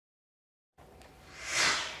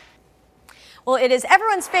Well, it is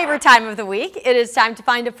everyone's favorite time of the week. It is time to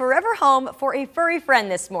find a forever home for a furry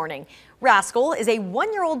friend this morning. Rascal is a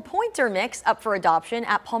one-year-old pointer mix up for adoption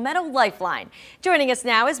at Palmetto Lifeline. Joining us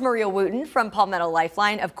now is Maria Wooten from Palmetto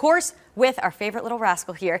Lifeline, of course, with our favorite little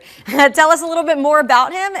Rascal here. Tell us a little bit more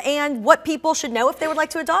about him and what people should know if they would like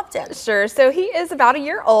to adopt him. Sure. So he is about a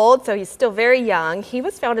year old, so he's still very young. He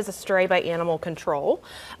was found as a stray by animal control.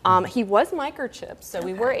 He was microchipped, so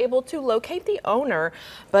we were able to locate the owner,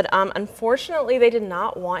 but unfortunately they did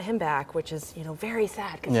not want him back, which is, very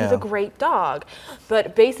sad because he's a great dog.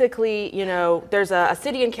 But basically, there's a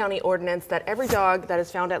city and county ordinance that every dog that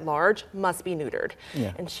is found at large must be neutered.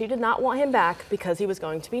 And she did not want him back because he was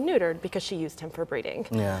going to be neutered because she used him for breeding.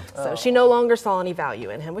 So she no longer saw any value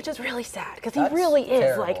in him, which is really sad because he really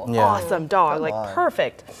is like awesome dog, like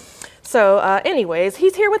perfect. So anyways,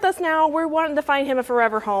 he's here with us now. We're wanting to find him a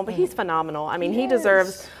forever home, but he's phenomenal. I mean, he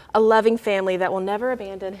deserves a loving family that will never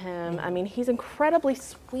abandon him. I mean, he's incredibly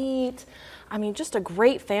sweet. I mean, just a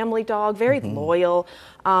great family dog, very loyal,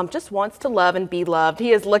 just wants to love and be loved.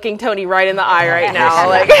 He is looking Tony right in the eye right now.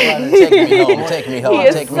 Like, take me home, take me home. He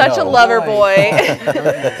is such a lover boy.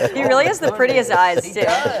 He really has the prettiest eyes, too.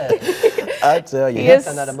 I tell you. He is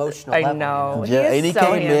on that emotional level. I know. Yeah, and he so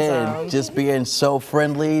came handsome. in just being so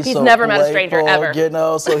friendly, He's so never met a stranger, playful,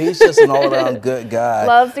 ever. so he's just an all-around good guy.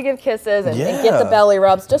 Loves to give kisses and get the belly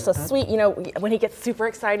rubs. Just a sweet, when he gets super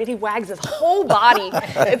excited, he wags his whole body.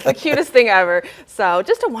 It's the cutest thing ever. So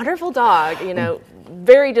just a wonderful dog,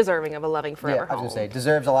 very deserving of a loving forever home. I was going to say,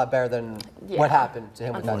 deserves a lot better than what happened to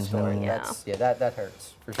him with that story. That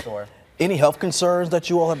hurts, for sure. Any health concerns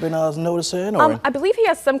that you all have been noticing? Or? I believe he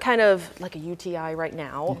has some kind of like a UTI right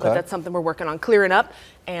now, but that's something we're working on clearing up.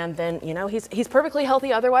 And then, he's perfectly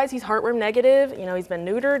healthy otherwise. He's heartworm negative. He's been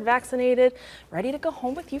neutered, vaccinated, ready to go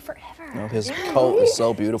home with you forever. His coat is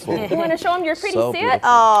so beautiful. You want to show him your pretty sit?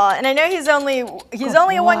 Oh, and I know he's only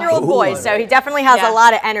a one-year-old boy, so he definitely has a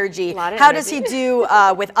lot of energy. How does he do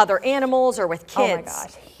with other animals or with kids? Oh my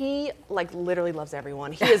gosh, he literally loves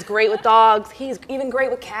everyone. He is great with dogs. He's even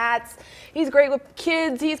great with cats. He's great with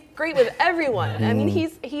kids. He's great with everyone. I mean,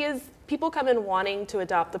 he is. People come in wanting to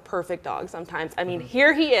adopt the perfect dog sometimes. I mean,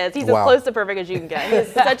 here he is. He's as close to perfect as you can get.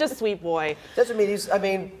 He's such a sweet boy. Doesn't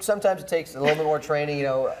mean sometimes it takes a little bit more training.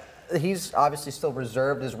 He's obviously still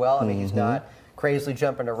reserved as well. I mean, he's not crazily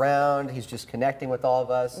jumping around. He's just connecting with all of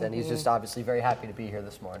us, and he's just obviously very happy to be here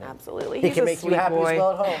this morning. Absolutely. He can make you happy as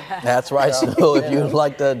well at home. That's right. So if you'd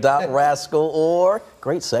like to adopt Rascal, or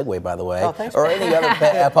great segue, by the way, or any other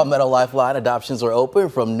pet at Palmetto Lifeline, adoptions are open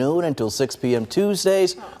from noon until 6 p.m.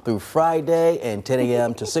 Tuesdays through Friday and 10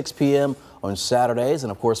 a.m. to 6 p.m. on Saturdays. And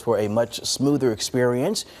of course, for a much smoother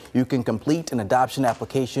experience, you can complete an adoption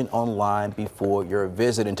application online before your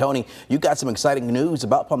visit. And Tony, you got some exciting news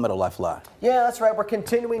about Palmetto Lifeline. Yeah, that's right. We're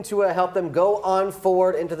continuing to help them go on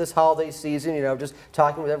forward into this holiday season. Just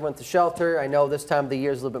talking with everyone at the shelter. I know this time of the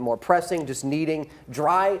year is a little bit more pressing, just needing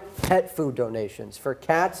dry pet food donations. For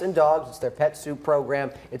cats and dogs, it's their Pet Soup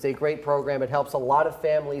program. It's a great program. It helps a lot of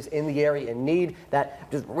families in the area in need that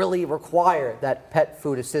just really require that pet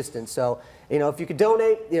food assistance. So, if you could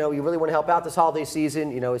donate, you really want to help out this holiday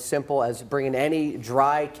season, as simple as bringing any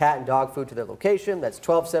dry cat and dog food to their location. That's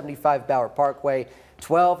 1275 Bower Parkway,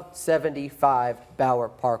 1275 Bower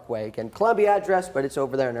Parkway. Again, Columbia address, but it's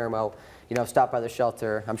over there in Irmo. Stop by the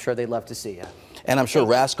shelter. I'm sure they'd love to see you. And I'm sure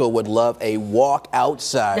Rascal would love a walk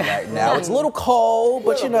outside right now. It's a little cold,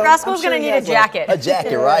 but Rascal's going to need a jacket. A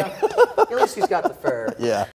jacket, right? At least he's got the fur. Yeah.